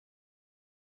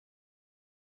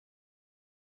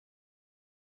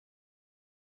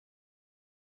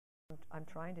I'm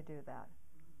trying to do that.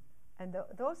 And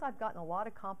those, I've gotten a lot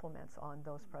of compliments on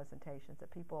those presentations, that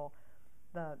people,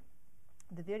 the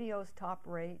video's top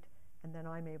rate, and then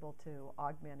I'm able to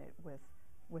augment it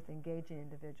with engaging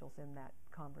individuals in that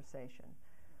conversation.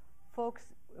 Folks,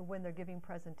 when they're giving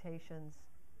presentations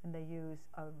and they use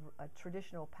a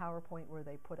traditional PowerPoint where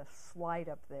they put a slide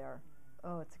up there,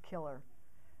 oh, it's a killer.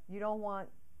 You don't want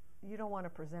to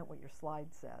present what your slide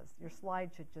says. Your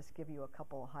slide should just give you a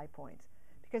couple of high points,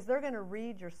 because they're going to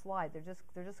read your slide.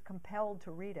 They're just compelled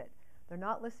to read it. They're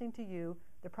not listening to you.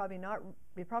 They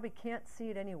probably can't see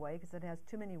it anyway because it has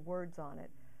too many words on it.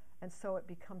 And so it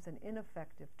becomes an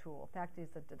ineffective tool. In fact,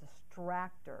 it's a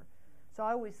distractor. So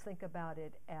I always think about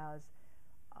it as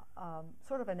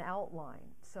sort of an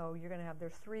outline. So you're going to have,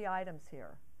 there's 3 items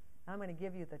here. I'm going to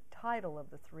give you the title of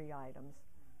the 3 items,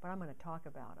 but I'm going to talk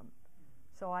about them.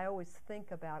 So I always think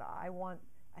about, I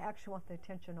actually want the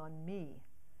attention on me.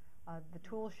 The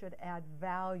tool should add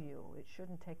value. It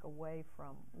shouldn't take away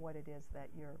from what it is that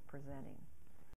you're presenting.